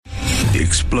The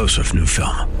explosive new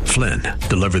film, Flynn,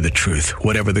 deliver the truth,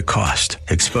 whatever the cost,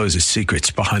 exposes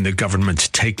secrets behind the government's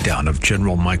takedown of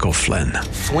General Michael Flynn.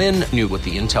 Flynn knew what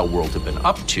the intel world had been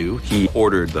up to. He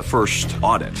ordered the first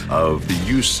audit of the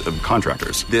use of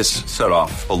contractors. This set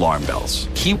off alarm bells.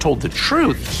 He told the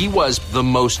truth. He was the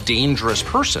most dangerous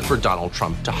person for Donald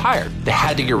Trump to hire. They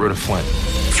had to get rid of Flynn.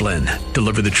 Flynn,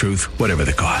 deliver the truth, whatever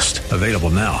the cost. Available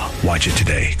now. Watch it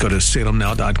today. Go to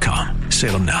salemnow.com.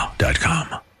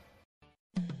 salemnow.com.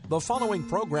 The following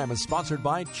program is sponsored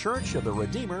by Church of the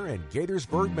Redeemer in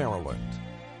Gaithersburg, Maryland.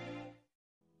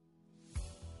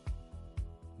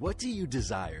 What do you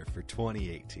desire for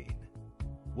 2018?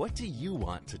 What do you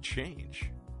want to change?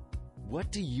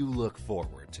 What do you look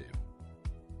forward to?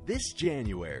 This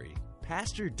January,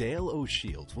 Pastor Dale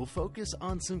O'Shields will focus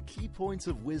on some key points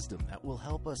of wisdom that will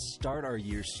help us start our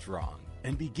year strong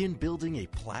and begin building a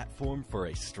platform for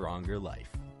a stronger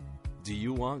life. Do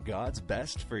you want God's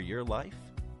best for your life?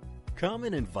 Come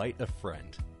and invite a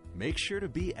friend. Make sure to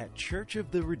be at Church of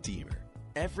the Redeemer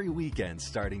every weekend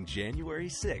starting January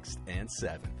 6th and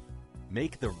 7th.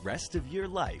 Make the rest of your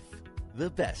life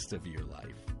the best of your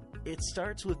life. It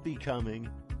starts with becoming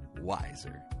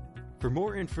wiser. For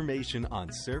more information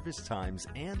on service times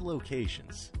and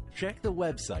locations, check the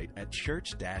website at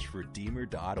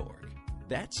church-redeemer.org.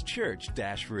 That's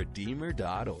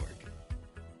church-redeemer.org.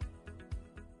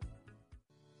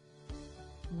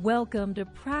 Welcome to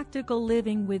Practical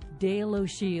Living with Dale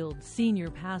O'Shields, Senior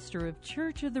Pastor of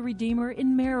Church of the Redeemer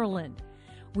in Maryland.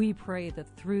 We pray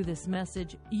that through this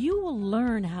message, you will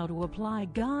learn how to apply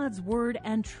God's Word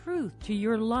and truth to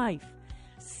your life.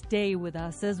 Stay with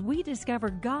us as we discover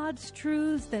God's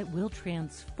truths that will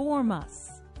transform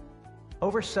us.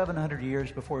 Over 700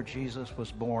 years before Jesus was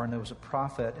born, there was a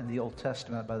prophet in the Old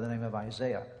Testament by the name of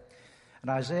Isaiah. And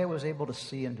Isaiah was able to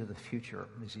see into the future.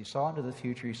 As he saw into the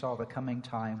future, he saw the coming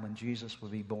time when Jesus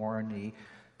would be born. He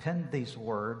penned these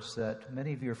words that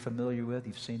many of you are familiar with.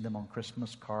 You've seen them on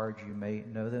Christmas cards. You may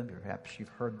know them. Perhaps you've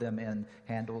heard them in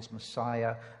Handel's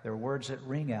Messiah. They're words that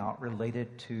ring out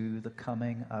related to the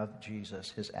coming of Jesus,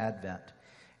 his advent.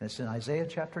 And it's in Isaiah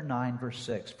chapter 9, verse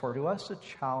 6. For to us a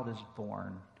child is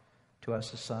born, to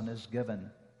us a son is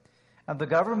given. And the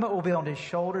government will be on his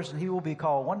shoulders, and he will be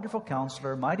called Wonderful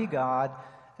Counselor, Mighty God,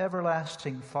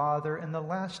 Everlasting Father. And the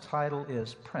last title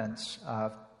is Prince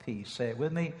of Peace. Say it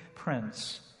with me,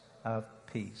 Prince of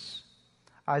Peace.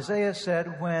 Isaiah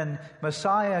said when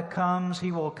Messiah comes,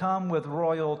 he will come with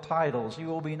royal titles. He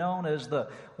will be known as the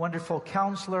Wonderful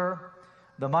Counselor,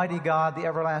 the Mighty God, the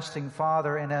Everlasting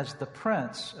Father, and as the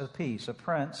Prince of Peace. A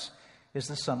prince is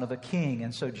the son of a king.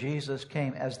 And so Jesus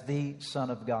came as the Son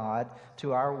of God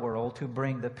to our world to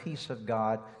bring the peace of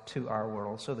God to our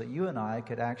world so that you and I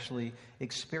could actually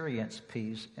experience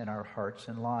peace in our hearts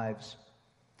and lives.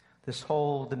 This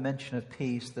whole dimension of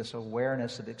peace, this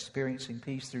awareness of experiencing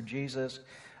peace through Jesus,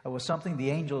 was something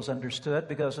the angels understood,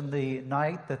 because in the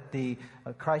night that the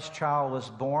Christ child was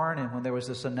born, and when there was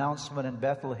this announcement in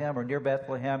Bethlehem or near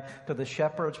Bethlehem to the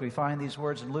shepherds, we find these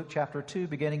words in Luke chapter 2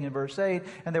 beginning in verse 8,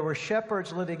 and there were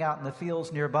shepherds living out in the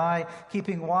fields nearby,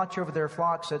 keeping watch over their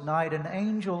flocks at night. An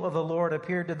angel of the Lord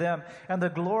appeared to them, and the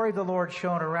glory of the Lord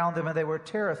shone around them, and they were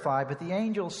terrified. But the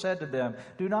angel said to them,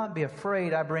 "Do not be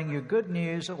afraid. I bring you good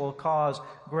news that will cause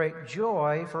great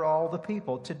joy for all the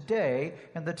people. Today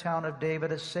in the town of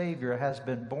David a Savior has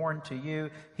been born to you.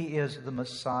 He is the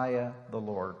Messiah, the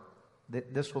Lord.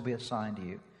 This will be a sign to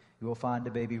you. You will find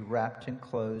a baby wrapped in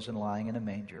clothes and lying in a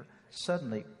manger."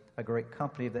 Suddenly, a great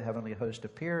company of the heavenly host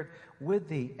appeared with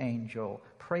the angel,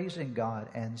 praising God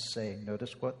and saying,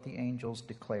 notice what the angels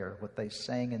declared, what they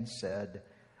sang and said,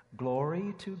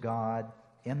 "Glory to God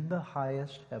in the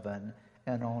highest heaven,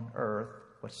 and on earth,"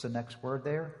 what's the next word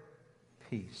there?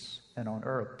 Peace. And on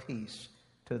earth, peace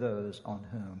to those on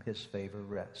whom his favor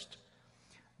rests.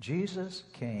 Jesus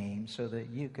came so that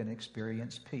you can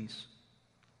experience peace.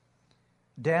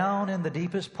 Down in the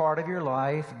deepest part of your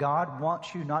life, God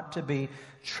wants you not to be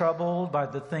troubled by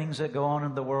the things that go on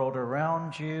in the world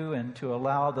around you, and to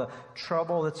allow the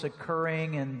trouble that's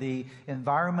occurring in the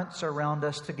environments around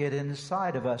us to get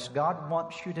inside of us. God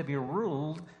wants you to be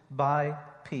ruled by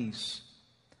peace.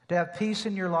 To have peace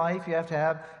in your life, you have to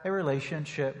have a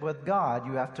relationship with God.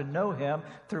 You have to know Him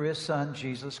through His Son,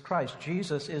 Jesus Christ.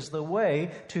 Jesus is the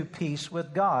way to peace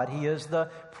with God. He is the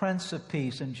Prince of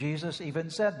Peace. And Jesus even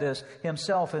said this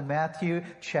himself in Matthew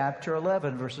chapter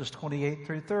 11, verses 28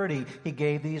 through 30. He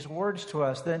gave these words to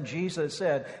us. Then Jesus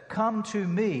said, "Come to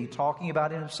me," talking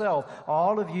about Himself,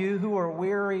 "all of you who are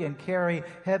weary and carry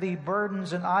heavy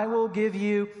burdens, and I will give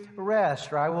you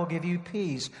rest," or "I will give you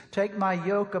peace. Take my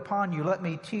yoke upon you. Let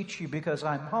me teach teach you because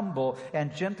I'm humble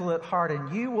and gentle at heart,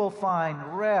 and you will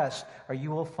find rest, or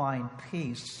you will find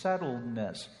peace,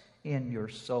 settledness in your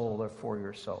soul or for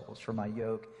your souls. For my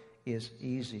yoke is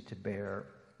easy to bear,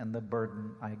 and the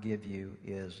burden I give you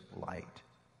is light.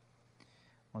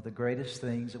 One of the greatest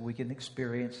things that we can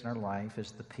experience in our life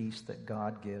is the peace that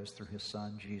God gives through His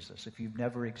Son, Jesus. If you've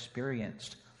never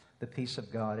experienced the peace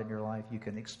of God in your life, you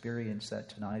can experience that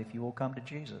tonight if you will come to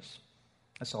Jesus.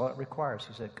 That's all it requires.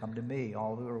 He said, come to me,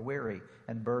 all who are weary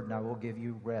and burdened, I will give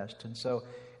you rest. And so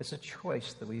it's a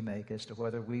choice that we make as to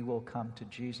whether we will come to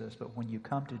Jesus. But when you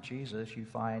come to Jesus, you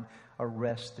find a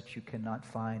rest that you cannot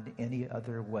find any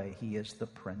other way. He is the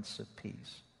Prince of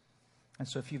Peace. And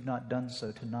so if you've not done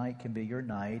so, tonight can be your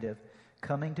night of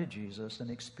coming to Jesus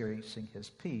and experiencing His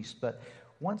peace. But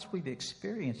once we've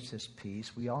experienced His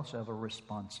peace, we also have a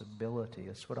responsibility.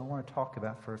 That's what I want to talk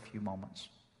about for a few moments.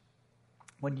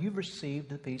 When you've received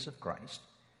the peace of Christ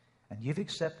and you've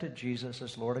accepted Jesus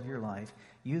as Lord of your life,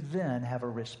 you then have a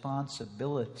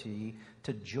responsibility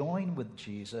to join with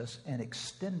Jesus in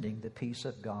extending the peace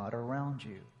of God around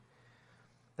you.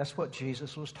 That's what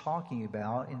Jesus was talking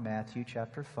about in Matthew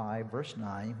chapter 5, verse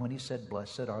 9, when He said,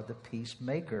 blessed are the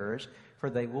peacemakers,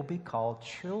 for they will be called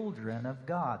children of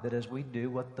God. That is, we do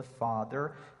what the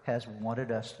Father has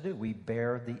wanted us to do. We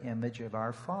bear the image of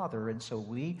our Father, and so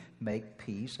we make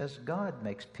peace as God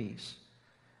makes peace.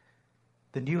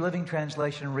 The New Living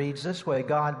Translation reads this way,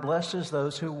 God blesses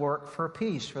those who work for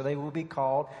peace, for they will be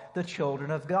called the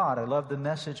children of God. I love the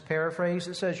Message paraphrase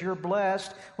that says, you're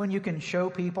blessed when you can show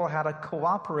people how to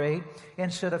cooperate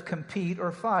instead of compete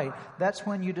or fight. That's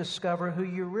when you discover who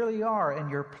you really are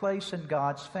and your place in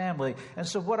God's family. And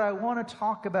so what I want to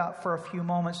talk about for a few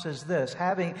moments is this.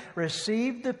 Having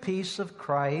received the peace of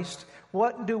Christ,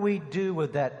 what do we do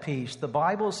with that peace? The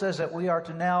Bible says that we are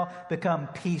to now become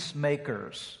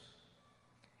peacemakers.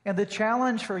 And the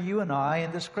challenge for you and I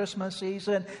in this Christmas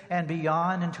season and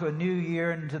beyond into a new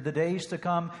year and into the days to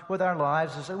come with our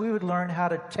lives is that we would learn how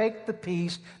to take the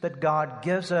peace that God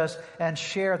gives us and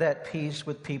share that peace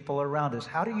with people around us.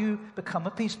 How do you become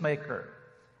a peacemaker?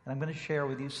 And I'm going to share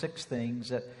with you 6 things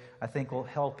that I think will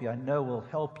help you. I know will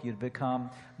help you to become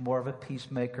more of a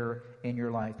peacemaker in your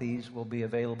life. These will be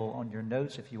available on your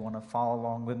notes if you want to follow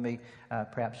along with me.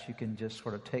 Perhaps you can just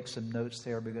sort of take some notes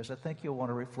there because I think you'll want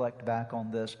to reflect back on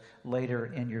this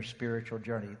later in your spiritual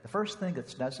journey. The first thing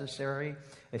that's necessary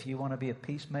if you want to be a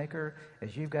peacemaker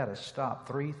is you've got to stop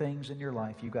 3 things in your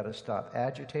life. You've got to stop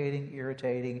agitating,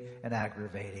 irritating, and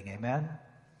aggravating. Amen?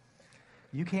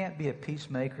 You can't be a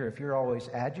peacemaker if you're always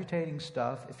agitating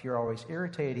stuff, if you're always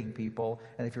irritating people,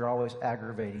 and if you're always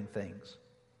aggravating things.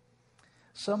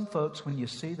 Some folks, when you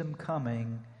see them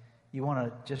coming, you want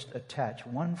to just attach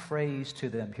one phrase to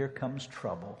them. Here comes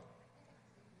trouble.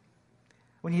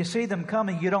 When you see them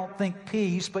coming, you don't think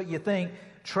peace, but you think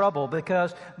trouble,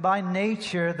 because by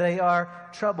nature they are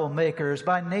troublemakers.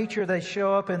 By nature they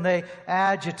show up and they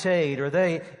agitate or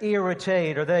they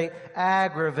irritate or they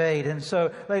aggravate, and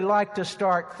so they like to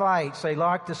start fights. They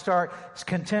like to start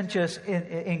contentious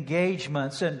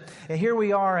engagements, and here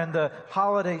we are in the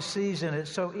holiday season.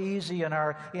 It's so easy in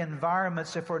our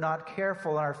environments, if we're not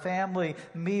careful, in our family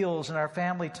meals and our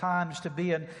family times, to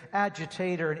be an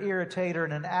agitator, an irritator,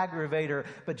 and an aggravator.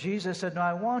 But Jesus said, no,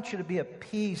 I want you to be a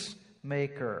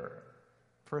peacemaker.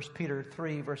 1 Peter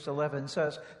 3 verse 11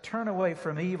 says, turn away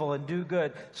from evil and do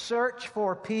good. Search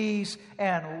for peace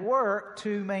and work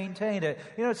to maintain it.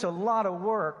 You know, it's a lot of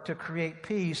work to create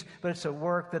peace, but it's a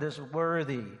work that is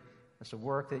worthy. It's a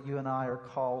work that you and I are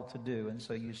called to do. And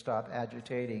so you stop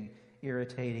agitating,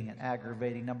 irritating, and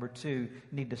aggravating. Number 2, you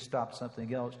need to stop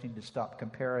something else. You need to stop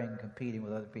comparing and competing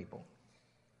with other people.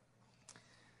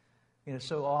 You know,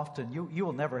 so often you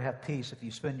will never have peace if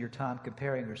you spend your time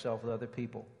comparing yourself with other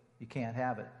people. You can't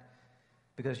have it,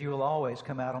 because you will always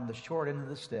come out on the short end of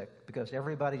the stick, because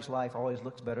everybody's life always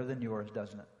looks better than yours,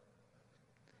 doesn't it?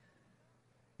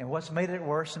 And what's made it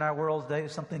worse in our world today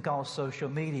is something called social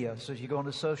media. So you go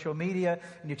into social media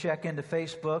and you check into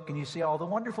Facebook and you see all the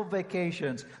wonderful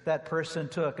vacations that person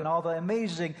took and all the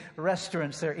amazing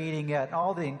restaurants they're eating at and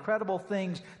all the incredible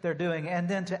things they're doing. And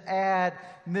then to add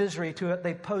misery to it,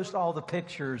 they post all the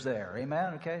pictures there.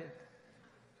 Amen? Okay?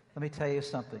 Let me tell you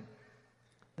something.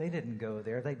 They didn't go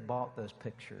there. They bought those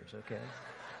pictures, okay?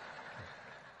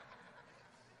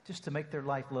 Just to make their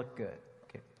life look good.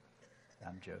 Okay,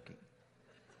 I'm joking.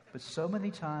 But so many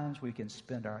times we can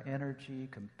spend our energy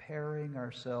comparing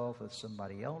ourselves with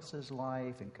somebody else's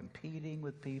life and competing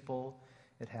with people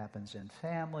It happens in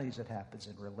families. It happens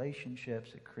in relationships.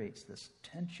 It creates this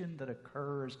tension that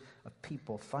occurs of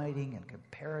people fighting and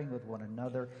comparing with one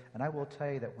another. And I will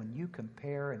tell you that when you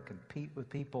compare and compete with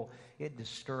people, it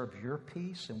disturbs your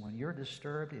peace. And when you're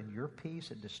disturbed in your peace,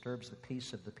 it disturbs the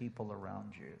peace of the people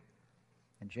around you.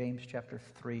 In James chapter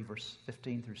 3, verse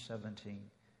 15 through 17,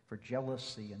 for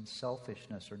jealousy and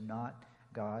selfishness are not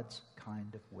God's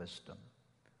kind of wisdom.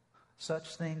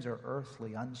 Such things are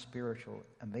earthly, unspiritual,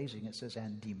 amazing, it says,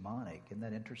 and demonic. Isn't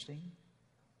that interesting?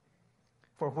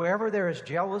 For wherever there is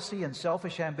jealousy and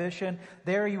selfish ambition,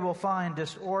 there you will find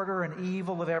disorder and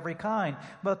evil of every kind.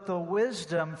 But the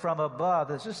wisdom from above,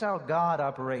 this is how God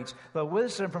operates. The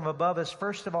wisdom from above is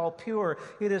first of all pure.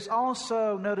 It is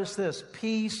also, notice this,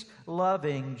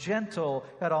 peace-loving, gentle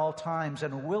at all times,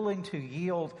 and willing to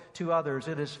yield to others.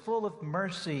 It is full of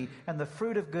mercy and the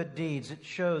fruit of good deeds. It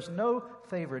shows no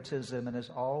favoritism and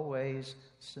is always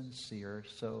sincere.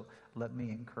 So let me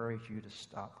encourage you to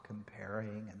stop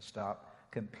comparing and stop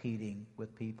competing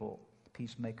with people.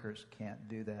 Peacemakers can't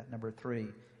do that. Number 3,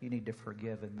 you need to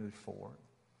forgive and move forward.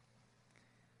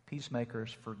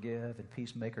 Peacemakers forgive and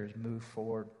peacemakers move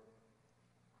forward.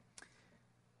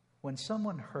 When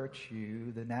someone hurts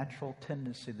you, the natural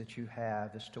tendency that you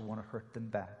have is to want to hurt them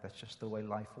back. That's just the way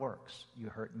life works. You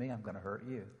hurt me, I'm going to hurt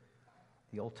you.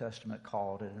 The Old Testament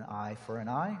called it an eye for an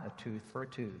eye, a tooth for a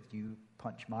tooth. You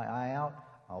punch my eye out,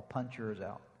 I'll punch yours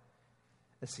out.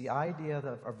 It's the idea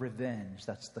of revenge.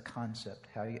 That's the concept.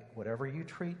 Whatever you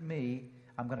treat me,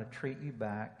 I'm going to treat you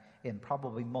back and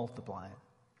probably multiply it.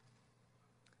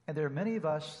 And there are many of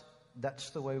us, that's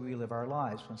the way we live our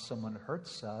lives. When someone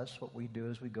hurts us, what we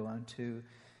do is we go into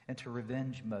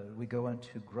revenge mode. We go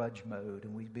into grudge mode,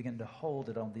 and we begin to hold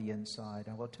it on the inside.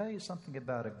 I will tell you something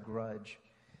about a grudge.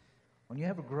 When you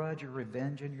have a grudge or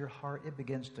revenge in your heart, it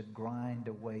begins to grind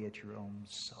away at your own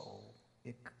soul.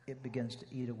 It begins to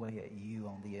eat away at you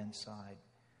on the inside,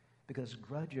 because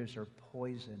grudges are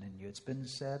poison in you. It's been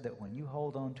said that when you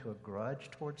hold on to a grudge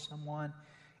towards someone,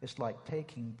 it's like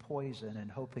taking poison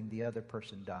and hoping the other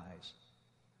person dies.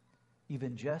 You've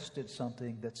ingested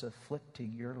something that's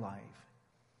afflicting your life.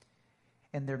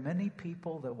 And there are many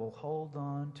people that will hold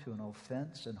on to an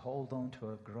offense and hold on to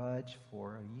a grudge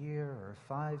for a year or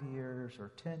 5 years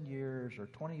or 10 years or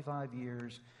 25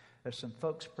 years. There's some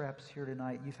folks perhaps here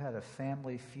tonight, you've had a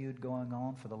family feud going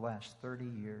on for the last 30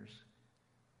 years.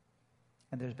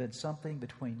 And there's been something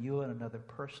between you and another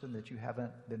person that you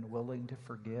haven't been willing to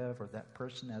forgive, or that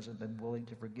person hasn't been willing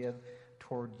to forgive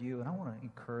toward you. And I want to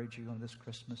encourage you on this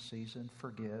Christmas season,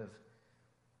 forgive,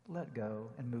 let go,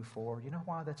 and move forward. You know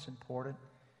why that's important?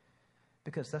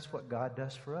 Because that's what God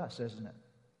does for us, isn't it?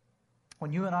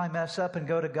 When you and I mess up and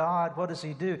go to God, what does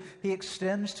He do? He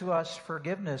extends to us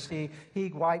forgiveness. He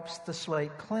wipes the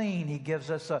slate clean. He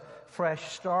gives us a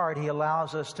fresh start. He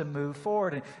allows us to move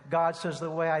forward. And God says,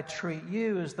 the way I treat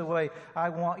you is the way I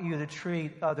want you to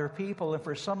treat other people. And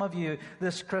for some of you,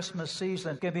 this Christmas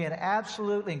season can be an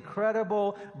absolutely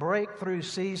incredible breakthrough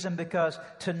season, because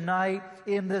tonight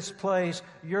in this place,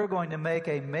 you're going to make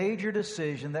a major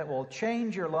decision that will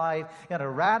change your life in a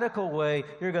radical way.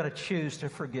 You're going to choose to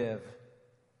forgive.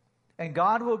 And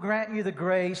God will grant you the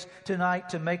grace tonight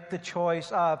to make the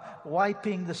choice of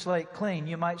wiping the slate clean.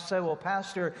 You might say, well,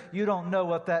 Pastor, you don't know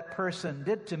what that person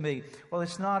did to me. Well,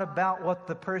 it's not about what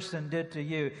the person did to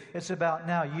you. It's about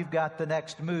now you've got the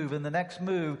next move. And the next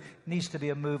move needs to be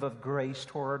a move of grace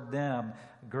toward them.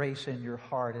 Grace in your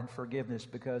heart and forgiveness,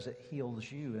 because it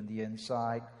heals you in the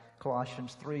inside.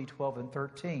 Colossians 3:12 and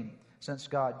 13. Since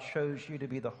God chose you to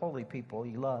be the holy people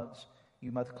He loves,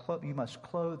 you must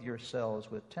clothe yourselves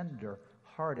with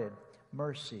tender-hearted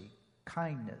mercy,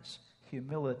 kindness,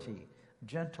 humility,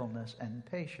 gentleness, and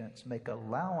patience. Make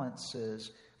allowances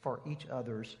for each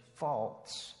other's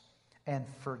faults, and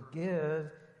forgive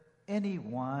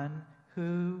anyone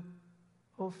who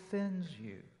offends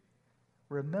you.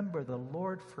 Remember, the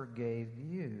Lord forgave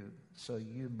you, so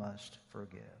you must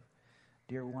forgive.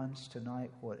 Dear ones,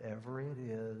 tonight, whatever it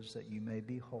is that you may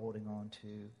be holding on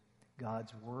to,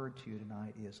 God's word to you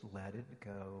tonight is let it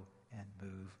go and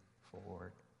move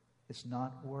forward. It's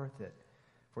not worth it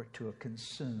for it to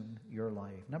consume your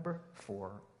life. Number 4,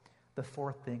 the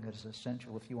fourth thing that is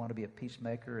essential if you want to be a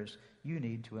peacemaker is you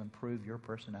need to improve your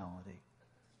personality.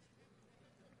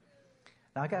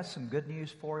 Now, I got some good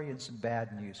news for you and some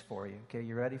bad news for you. Okay,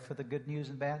 you ready for the good news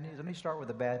and bad news? Let me start with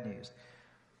the bad news.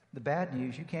 The bad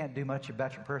news, you can't do much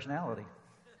about your personality.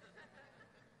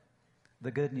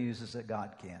 The good news is that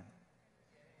God can.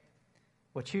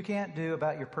 What you can't do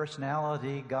about your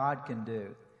personality, God can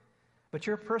do. But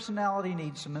your personality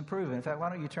needs some improvement. In fact, why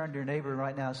don't you turn to your neighbor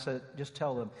right now and just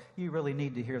tell them, you really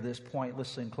need to hear this point.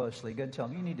 Listen closely. Go and tell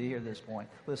them, you need to hear this point.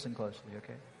 Listen closely,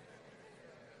 okay?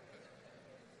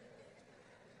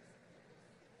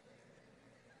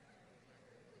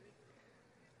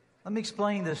 Let me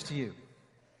explain this to you.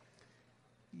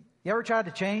 You ever tried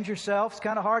to change yourself? It's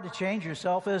kind of hard to change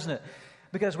yourself, isn't it?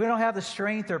 Because we don't have the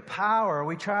strength or power.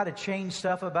 We try to change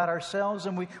stuff about ourselves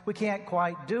and we can't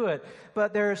quite do it.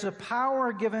 But there's a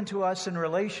power given to us in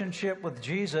relationship with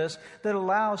Jesus that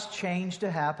allows change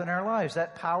to happen in our lives.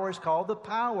 That power is called the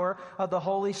power of the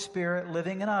Holy Spirit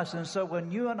living in us. And so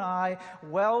when you and I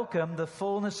welcome the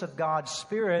fullness of God's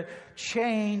Spirit,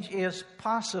 change is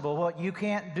possible. What you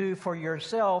can't do for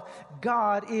yourself,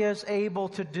 God is able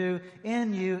to do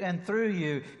in you and through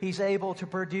you. He's able to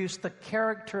produce the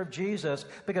character of Jesus,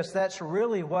 because that's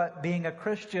really what being a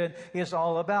Christian is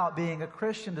all about. Being a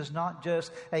Christian is not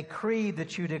just a creed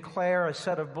that you declare, a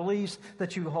set of beliefs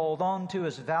that you hold on to,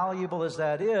 as valuable as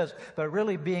that is, but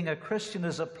really being a Christian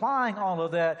is applying all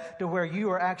of that to where you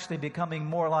are actually becoming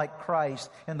more like Christ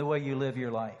in the way you live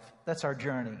your life. That's our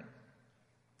journey.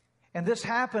 And this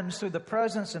happens through the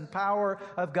presence and power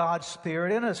of God's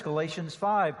Spirit in us. Galatians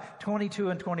 5:22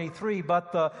 and 23.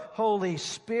 But the Holy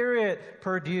Spirit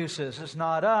produces, it's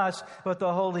not us, but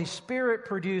the Holy Spirit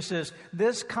produces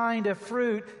this kind of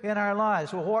fruit in our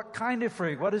lives. Well, what kind of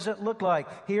fruit? What does it look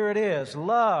like? Here it is.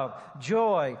 Love,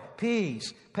 joy,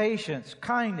 peace, patience,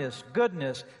 kindness,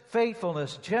 goodness,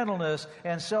 faithfulness, gentleness,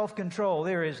 and self-control.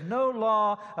 There is no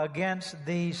law against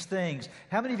these things.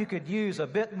 How many of you could use a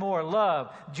bit more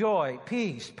love, joy,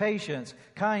 peace, patience,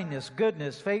 kindness,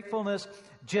 goodness, faithfulness,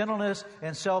 gentleness,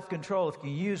 and self-control? If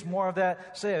you use more of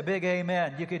that, say a big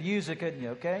amen. You could use it, couldn't you?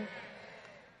 Okay?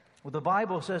 Well, the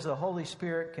Bible says the Holy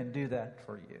Spirit can do that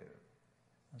for you.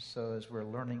 So as we're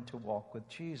learning to walk with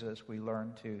Jesus, we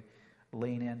learn to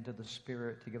lean into the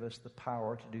Spirit to give us the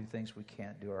power to do things we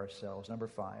can't do ourselves. Number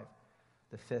 5,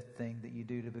 the fifth thing that you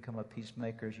do to become a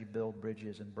peacemaker is you build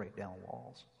bridges and break down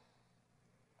walls.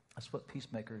 That's what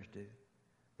peacemakers do.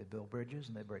 They build bridges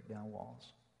and they break down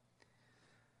walls.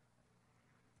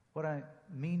 What I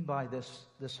mean by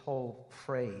this whole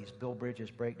phrase, build bridges,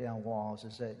 break down walls,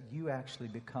 is that you actually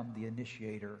become the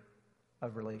initiator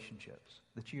of relationships.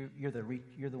 That you're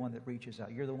the one that reaches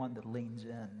out. You're the one that leans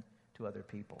in to other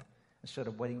people, instead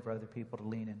of waiting for other people to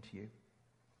lean into you.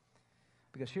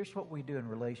 Because here's what we do in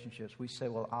relationships. We say,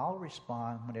 well, I'll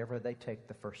respond whenever they take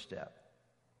the first step.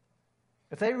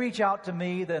 If they reach out to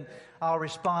me, then I'll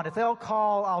respond. If they'll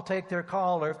call, I'll take their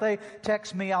call. Or if they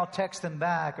text me, I'll text them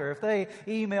back. Or if they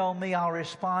email me, I'll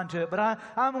respond to it. But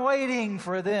I'm waiting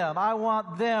for them. I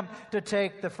want them to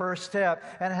take the first step.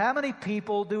 And how many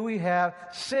people do we have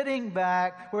sitting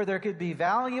back where there could be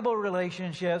valuable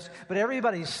relationships, but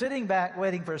everybody's sitting back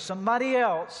waiting for somebody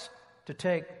else to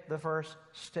take the first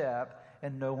step,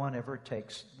 and no one ever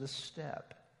takes the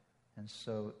step? And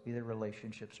so either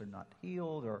relationships are not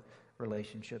healed, or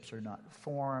relationships are not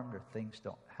formed, or things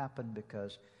don't happen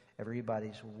because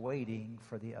everybody's waiting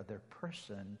for the other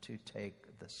person to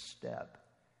take the step.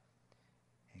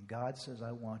 And God says,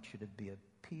 I want you to be a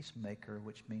peacemaker,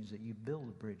 which means that you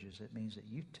build bridges. It means that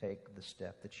you take the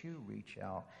step, that you reach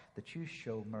out, that you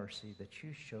show mercy, that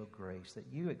you show grace, that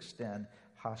you extend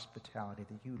hospitality,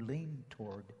 that you lean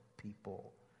toward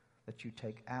people, that you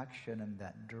take action in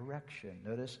that direction.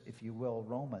 Notice, if you will,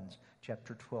 Romans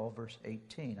chapter 12, verse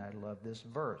 18. I love this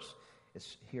verse.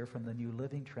 It's here from the New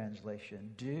Living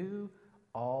Translation. Do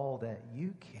all that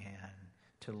you can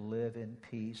to live in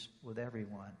peace with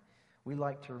everyone. We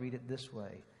like to read it this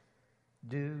way.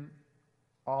 Do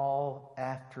all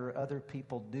after other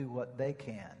people do what they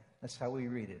can. That's how we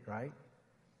read it, right?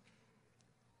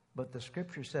 But the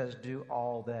Scripture says, do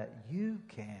all that you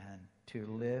can to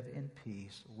live in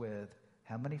peace with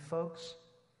how many folks?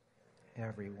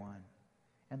 Everyone.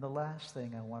 And the last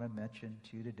thing I want to mention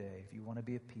to you today, if you want to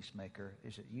be a peacemaker,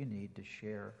 is that you need to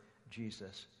share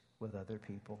Jesus with other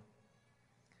people.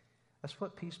 That's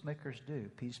what peacemakers do.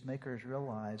 Peacemakers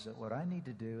realize that what I need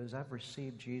to do is I've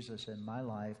received Jesus in my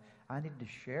life. I need to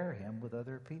share him with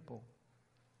other people.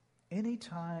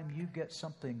 Anytime you get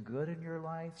something good in your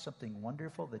life, something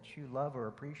wonderful that you love or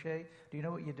appreciate, do you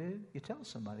know what you do? You tell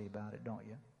somebody about it, don't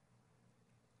you?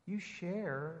 You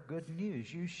share good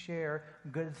news. You share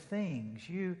good things.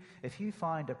 If you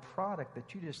find a product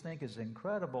that you just think is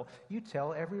incredible, you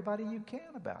tell everybody you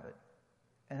can about it.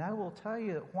 And I will tell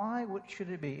you, why should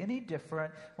it be any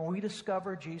different when we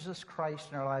discover Jesus Christ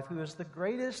in our life, who is the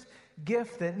greatest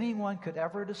gift that anyone could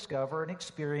ever discover and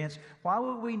experience? Why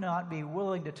would we not be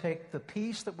willing to take the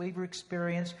peace that we've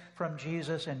experienced from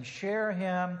Jesus and share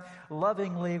Him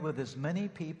lovingly with as many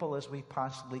people as we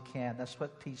possibly can? That's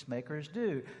what peacemakers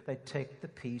do. They take the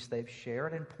peace they've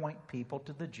shared and point people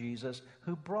to the Jesus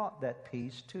who brought that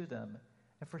peace to them.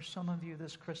 And for some of you,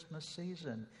 this Christmas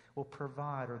season will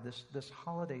provide, or this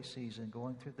holiday season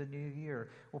going through the new year,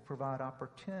 will provide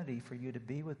opportunity for you to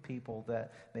be with people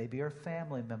that maybe are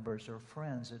family members or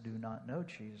friends that do not know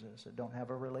Jesus, that don't have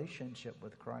a relationship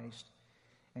with Christ.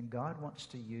 And God wants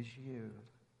to use you.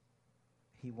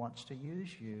 He wants to use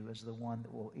you as the one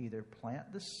that will either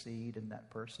plant the seed in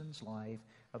that person's life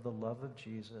of the love of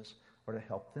Jesus, or to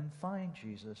help them find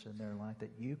Jesus in their life,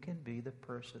 that you can be the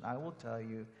person. I will tell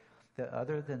you that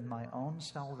other than my own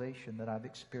salvation that I've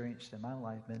experienced in my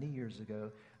life many years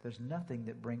ago, there's nothing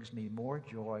that brings me more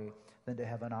joy than to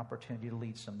have an opportunity to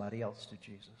lead somebody else to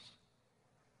Jesus.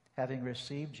 Having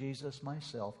received Jesus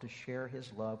myself, to share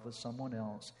His love with someone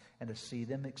else and to see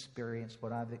them experience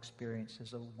what I've experienced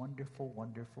is a wonderful,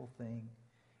 wonderful thing.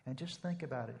 And just think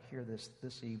about it here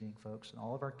this evening, folks, in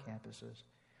all of our campuses,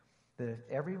 that if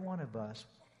every one of us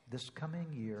this coming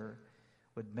year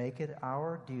would make it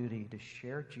our duty to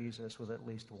share Jesus with at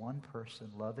least one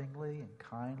person lovingly and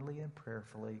kindly and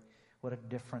prayerfully, what a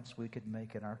difference we could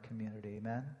make in our community.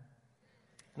 Amen?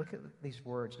 Look at these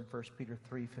words in 1 Peter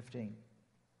 3:15.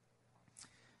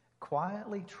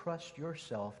 Quietly trust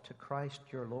yourself to Christ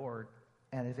your Lord,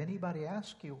 and if anybody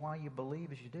asks you why you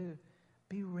believe as you do,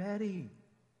 be ready.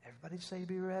 Everybody say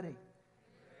be ready.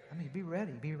 I mean, be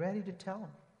ready. Be ready to tell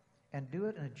them. And do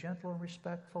it in a gentle and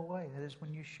respectful way. That is,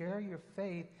 when you share your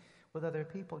faith with other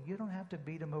people, you don't have to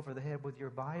beat them over the head with your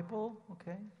Bible,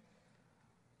 okay?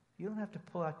 You don't have to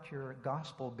pull out your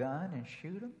gospel gun and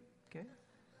shoot them, okay?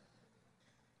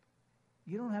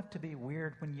 You don't have to be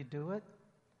weird when you do it.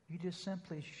 You just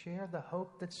simply share the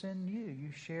hope that's in you.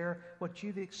 You share what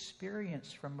you've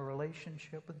experienced from a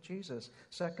relationship with Jesus.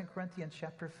 2 Corinthians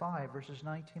chapter 5, verses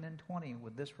 19 and 20.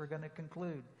 With this, we're going to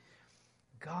conclude.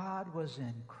 God was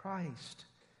in Christ,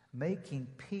 making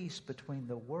peace between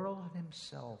the world and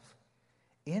Himself.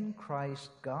 In Christ,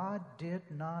 God did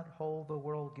not hold the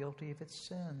world guilty of its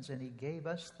sins, and He gave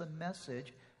us the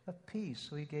message of peace.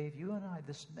 So He gave you and I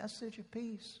this message of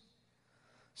peace.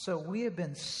 So we have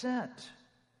been sent.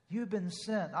 You've been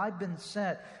sent. I've been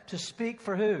sent to speak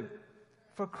for who?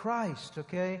 For Christ,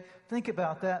 okay? Think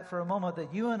about that for a moment,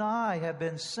 that you and I have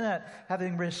been sent,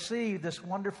 having received this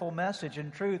wonderful message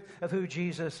and truth of who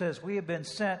Jesus is. We have been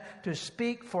sent to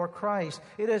speak for Christ.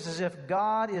 It is as if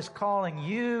God is calling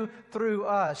you through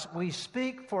us. We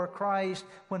speak for Christ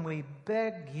when we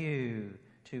beg you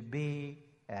to be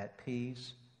at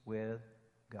peace with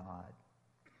God.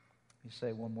 Let me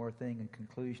say one more thing in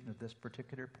conclusion of this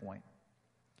particular point.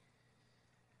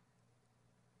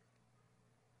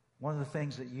 One of the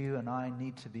things that you and I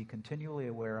need to be continually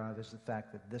aware of is the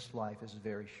fact that this life is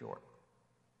very short.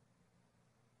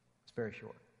 It's very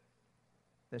short.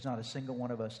 There's not a single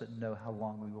one of us that know how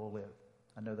long we will live.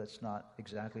 I know that's not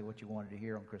exactly what you wanted to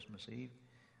hear on Christmas Eve,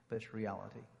 but it's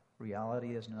reality.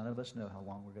 Reality is none of us know how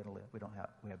long we're going to live.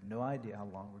 We have no idea how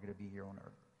long we're going to be here on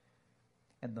earth.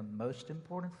 And the most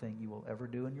important thing you will ever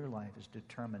do in your life is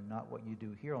determine not what you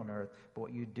do here on earth, but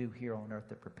what you do here on earth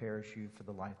that prepares you for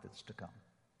the life that's to come.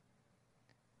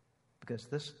 Because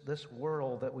this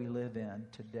world that we live in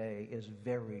today is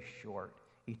very short.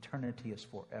 Eternity is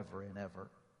forever and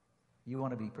ever. You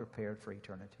want to be prepared for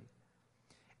eternity.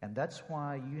 And that's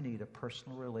why you need a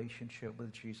personal relationship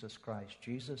with Jesus Christ.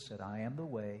 Jesus said, I am the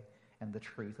way and the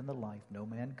truth and the life. No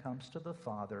man comes to the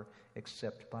Father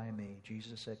except by me.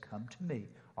 Jesus said, come to me,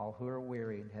 all who are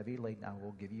weary and heavy laden, I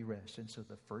will give you rest. And so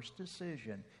the first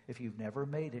decision, if you've never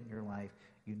made it in your life,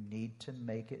 you need to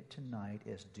make it tonight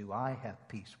is, do I have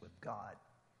peace with God?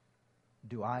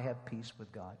 Do I have peace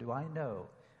with God? Do I know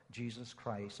Jesus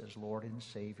Christ as Lord and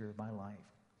Savior of my life?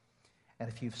 And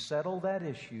if you've settled that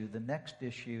issue, the next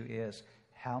issue is,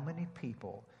 how many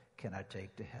people can I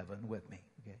take to heaven with me?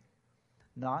 Okay.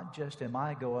 Not just am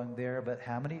I going there, but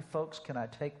how many folks can I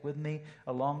take with me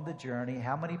along the journey?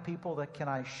 How many people that can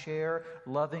I share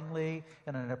lovingly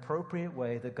in an appropriate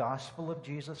way the gospel of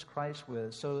Jesus Christ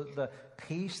with? So the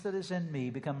peace that is in me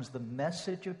becomes the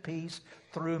message of peace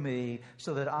through me,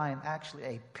 so that I am actually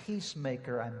a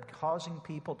peacemaker. I'm causing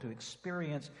people to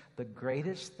experience the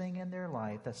greatest thing in their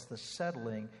life. That's the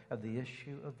settling of the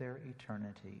issue of their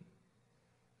eternity.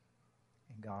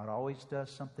 And God always does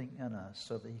something in us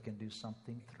so that He can do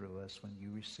something through us. When you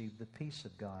receive the peace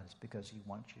of God, it's because He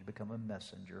wants you to become a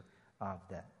messenger of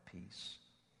that peace.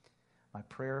 My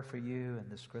prayer for you in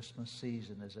this Christmas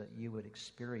season is that you would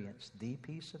experience the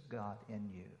peace of God in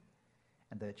you,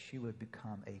 and that you would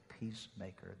become a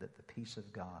peacemaker, that the peace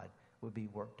of God would be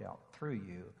worked out through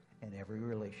you in every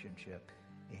relationship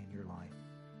in your life.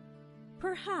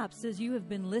 Perhaps as you have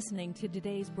been listening to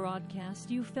today's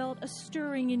broadcast, you felt a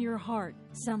stirring in your heart,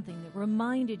 something that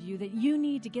reminded you that you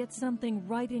need to get something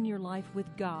right in your life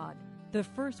with God. The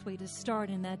first way to start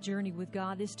in that journey with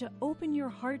God is to open your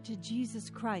heart to Jesus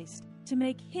Christ, to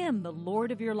make Him the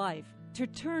Lord of your life, to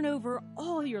turn over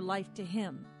all your life to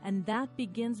Him. And that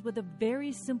begins with a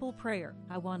very simple prayer.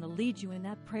 I want to lead you in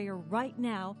that prayer right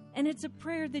now, and it's a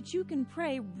prayer that you can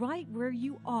pray right where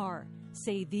you are.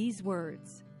 Say these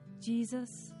words: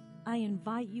 Jesus, I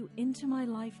invite you into my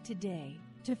life today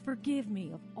to forgive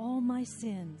me of all my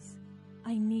sins.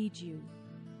 I need you.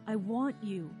 I want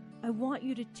you. I want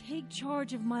you to take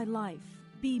charge of my life.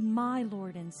 Be my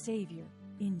Lord and Savior.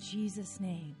 In Jesus'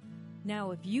 name.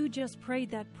 Now, if you just prayed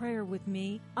that prayer with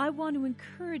me, I want to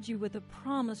encourage you with a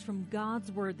promise from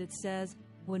God's Word that says,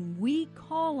 when we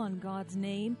call on God's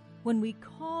name, when we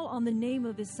call on the name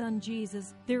of His Son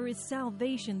Jesus, there is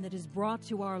salvation that is brought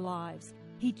to our lives.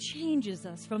 He changes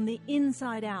us from the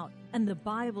inside out. And the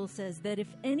Bible says that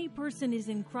if any person is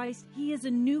in Christ, he is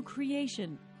a new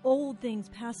creation. Old things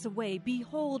pass away.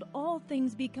 Behold, all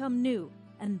things become new.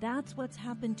 And that's what's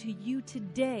happened to you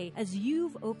today as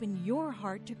you've opened your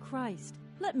heart to Christ.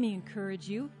 Let me encourage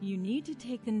you. You need to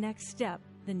take the next step.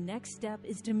 The next step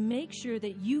is to make sure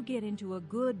that you get into a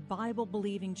good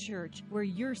Bible-believing church where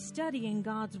you're studying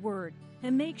God's Word.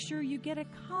 And make sure you get a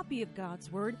copy of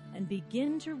God's Word and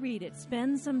begin to read it.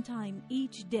 Spend some time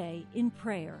each day in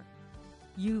prayer.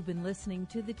 You've been listening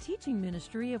to the teaching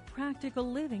ministry of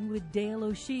Practical Living with Dale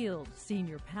O'Shield,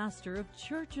 Senior Pastor of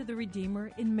Church of the Redeemer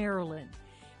in Maryland.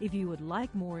 If you would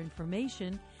like more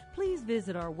information, please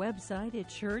visit our website at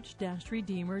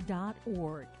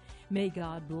church-redeemer.org. May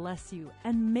God bless you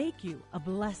and make you a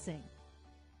blessing.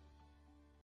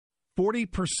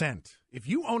 40%. If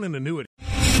you own an annuity.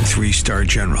 3-star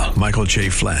General Michael J.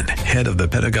 Flynn, head of the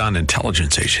Pentagon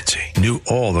Intelligence Agency, knew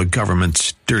all the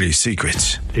government's dirty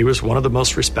secrets. He was one of the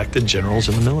most respected generals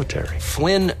in the military.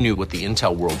 Flynn knew what the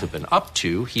intel world had been up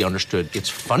to. He understood its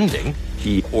funding.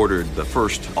 He ordered the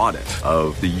first audit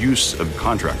of the use of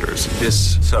contractors.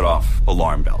 This set off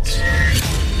alarm bells.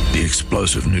 The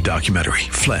explosive new documentary,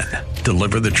 Flynn,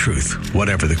 Deliver the Truth,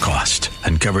 Whatever the Cost,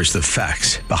 uncovers the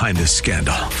facts behind the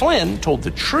scandal. Flynn told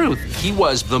the truth. He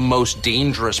was the most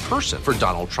dangerous person for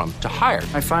Donald Trump to hire.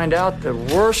 I find out the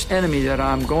worst enemy that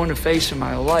I'm going to face in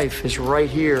my life is right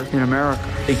here in America.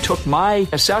 They took my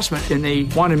assessment and they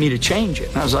wanted me to change it.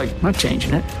 And I was like, I'm not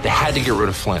changing it. They had to get rid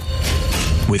of Flynn.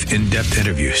 With in-depth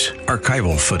interviews,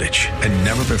 archival footage, and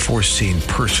never-before-seen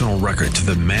personal records of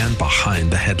the man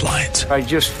behind the headlines. I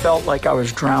just felt like I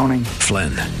was drowning.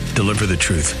 Flynn, Deliver the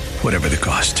Truth, Whatever the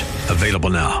Cost.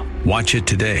 Available now. Watch it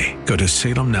today. Go to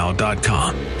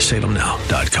salemnow.com.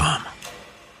 salemnow.com.